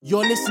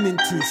You're listening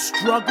to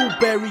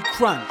Struggleberry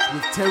Crunch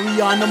with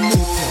Terriana Moulton.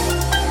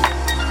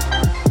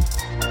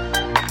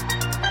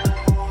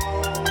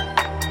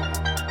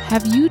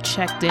 Have you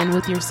checked in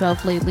with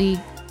yourself lately?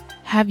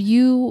 Have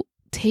you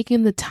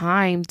taken the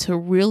time to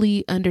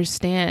really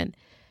understand,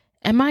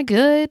 am I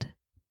good?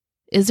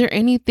 Is there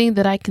anything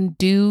that I can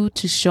do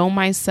to show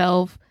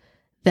myself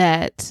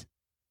that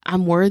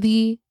I'm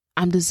worthy,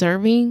 I'm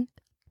deserving,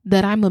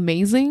 that I'm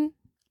amazing?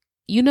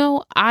 You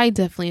know, I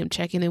definitely am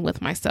checking in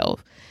with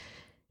myself.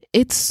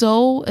 It's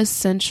so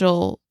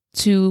essential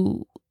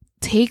to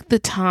take the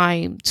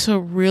time to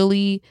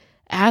really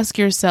ask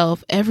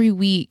yourself every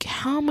week,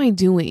 how am I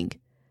doing?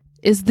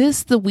 Is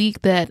this the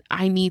week that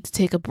I need to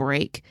take a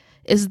break?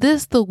 Is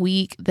this the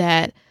week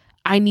that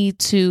I need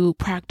to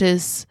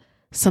practice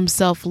some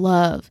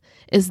self-love?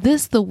 Is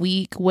this the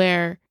week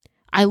where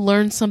I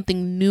learn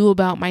something new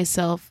about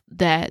myself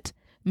that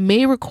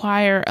may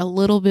require a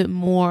little bit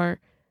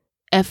more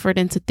effort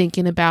into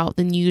thinking about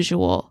than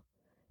usual?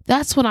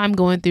 That's what I'm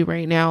going through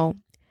right now.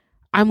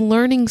 I'm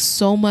learning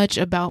so much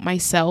about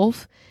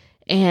myself,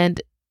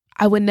 and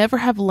I would never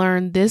have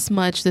learned this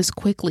much this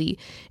quickly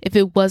if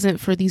it wasn't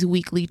for these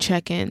weekly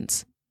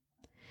check-ins.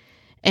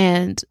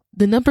 And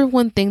the number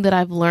one thing that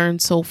I've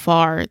learned so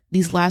far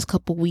these last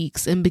couple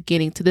weeks and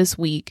beginning to this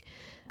week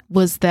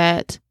was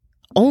that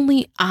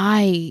only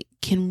I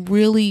can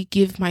really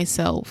give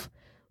myself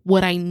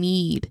what I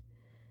need,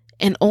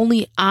 and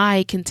only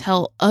I can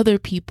tell other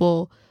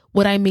people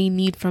what I may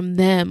need from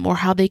them or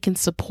how they can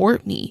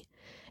support me.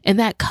 And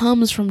that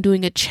comes from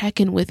doing a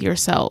check-in with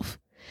yourself.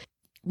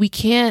 We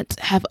can't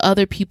have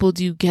other people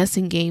do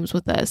guessing games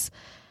with us.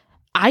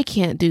 I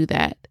can't do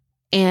that.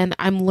 And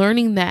I'm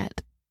learning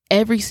that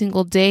every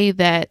single day,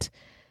 that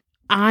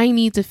I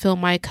need to fill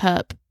my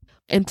cup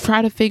and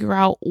try to figure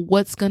out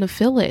what's going to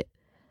fill it.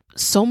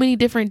 So many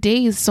different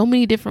days, so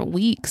many different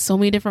weeks, so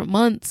many different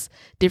months,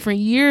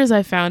 different years,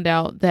 I found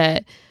out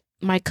that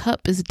my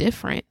cup is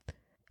different.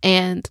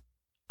 And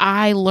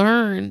I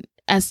learn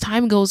as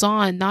time goes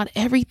on, not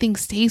everything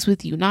stays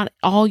with you. Not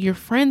all your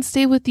friends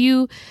stay with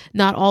you.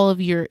 Not all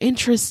of your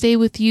interests stay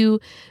with you.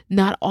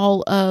 Not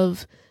all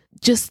of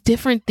just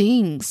different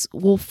things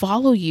will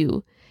follow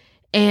you.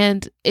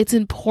 And it's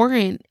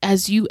important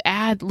as you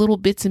add little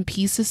bits and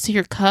pieces to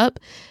your cup.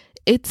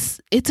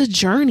 It's a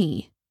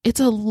journey. It's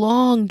a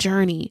long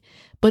journey,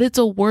 but it's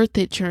a worth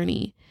it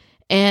journey.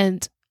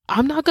 And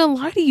I'm not going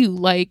to lie to you.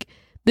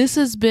 This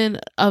has been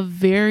a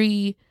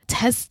very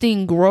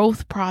testing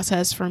growth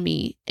process for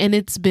me. And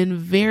it's been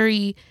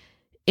very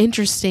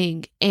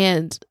interesting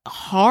and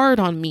hard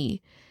on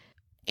me.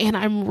 And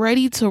I'm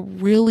ready to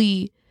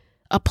really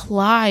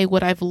apply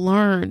what I've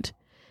learned,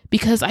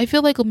 because I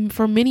feel like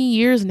for many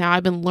years now,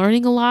 I've been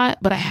learning a lot,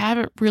 but I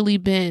haven't really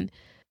been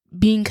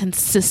being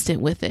consistent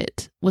with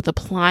it, with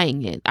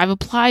applying it. I've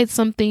applied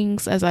some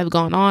things as I've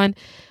gone on,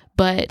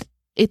 but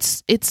it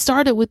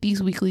started with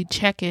these weekly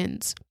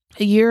check-ins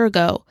a year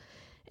ago.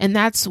 And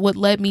that's what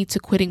led me to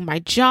quitting my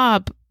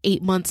job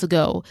 8 months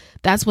ago.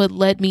 That's what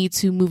led me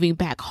to moving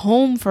back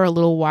home for a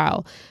little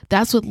while.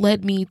 That's what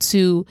led me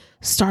to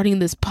starting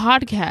this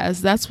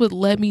podcast. That's what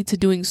led me to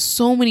doing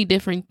so many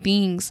different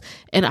things.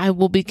 And I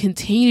will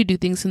continue to do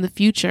things in the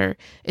future,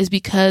 is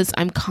because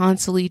I'm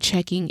constantly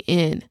checking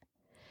in.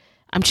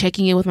 I'm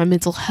checking in with my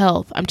mental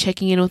health. I'm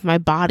checking in with my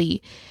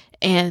body.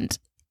 And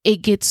it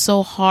gets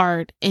so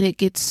hard and it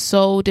gets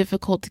so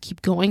difficult to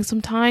keep going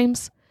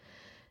sometimes.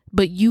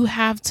 But you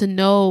have to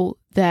know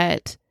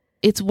that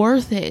it's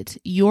worth it.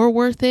 You're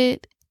worth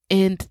it.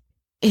 And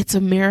it's a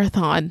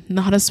marathon,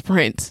 not a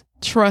sprint.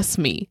 Trust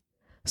me.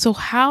 So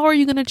how are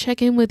you going to check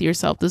in with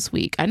yourself this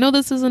week? I know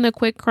this isn't a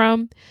quick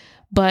crumb,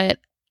 but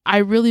I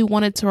really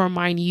wanted to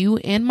remind you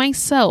and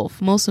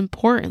myself, most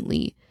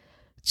importantly,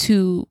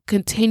 to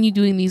continue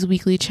doing these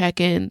weekly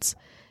check-ins,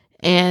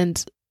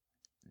 and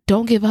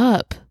don't give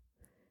up.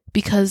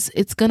 Because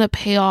it's going to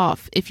pay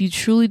off if you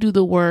truly do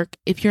the work,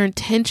 if your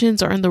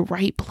intentions are in the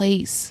right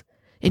place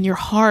in your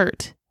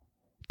heart.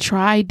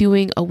 Try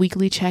doing a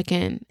weekly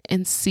check-in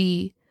and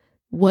see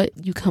what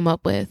you come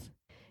up with.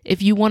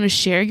 If you want to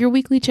share your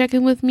weekly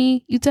check-in with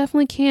me, you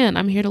definitely can.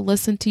 I'm here to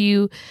listen to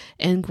you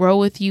and grow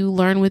with you,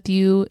 learn with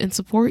you, and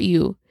support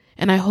you.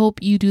 And I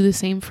hope you do the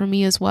same for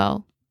me as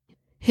well.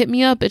 Hit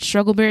me up at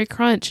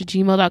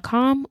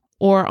struggleberrycrunch@gmail.com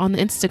or on the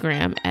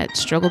Instagram at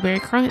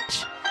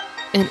struggleberrycrunch.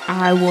 And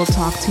I will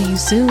talk to you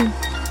soon.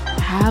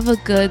 Have a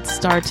good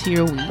start to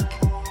your week.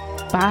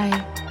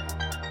 Bye.